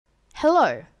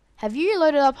Hello, have you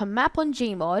loaded up a map on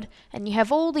Gmod and you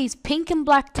have all these pink and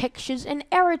black textures and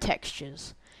error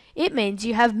textures? It means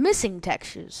you have missing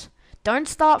textures. Don't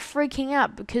start freaking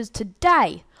out because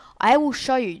today I will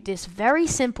show you this very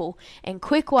simple and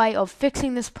quick way of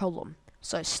fixing this problem.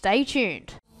 So stay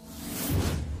tuned.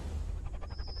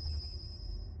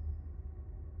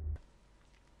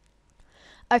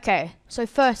 Okay, so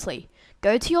firstly,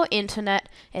 go to your internet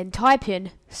and type in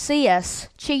CS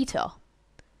Cheater.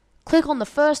 Click on the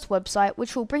first website,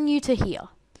 which will bring you to here.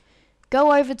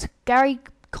 Go over to Garry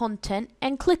content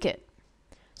and click it.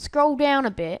 Scroll down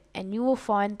a bit and you will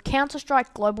find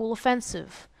Counter-Strike Global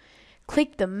Offensive.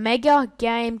 Click the Mega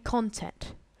Game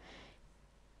content.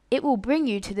 It will bring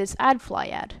you to this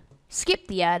AdFly ad. Skip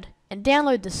the ad and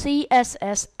download the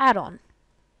CSS add-on.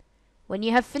 When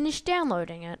you have finished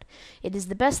downloading it, it is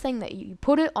the best thing that you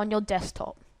put it on your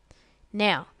desktop.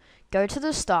 Now, go to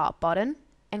the Start button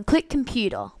and click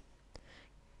Computer.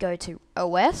 Go to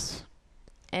OS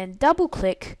and double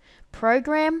click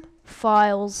Program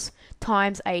Files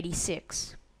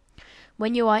x86.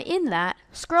 When you are in that,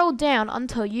 scroll down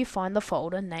until you find the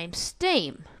folder named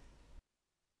Steam.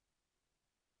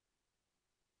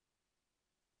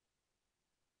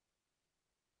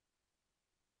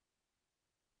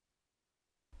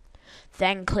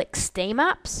 Then click Steam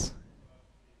Apps,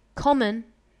 Common,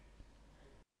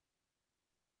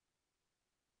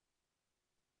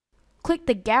 click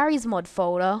the Garry's Mod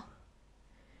folder,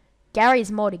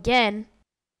 Garry's Mod again,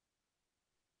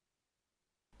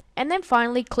 and then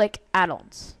finally click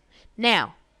Add-ons.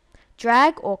 Now,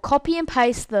 drag or copy and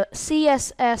paste the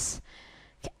CSS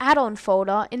add-on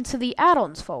folder into the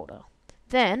add-ons folder.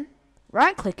 Then,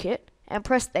 right-click it and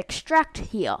press Extract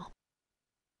here.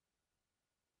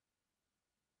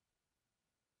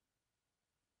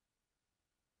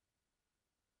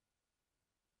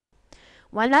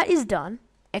 When that is done,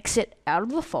 exit out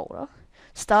of the folder,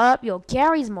 start up your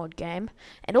Garry's Mod game,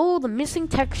 and all the missing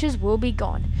textures will be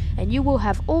gone, and you will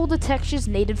have all the textures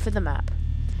needed for the map.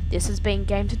 This has been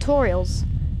Game Tutorials,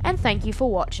 and thank you for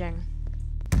watching.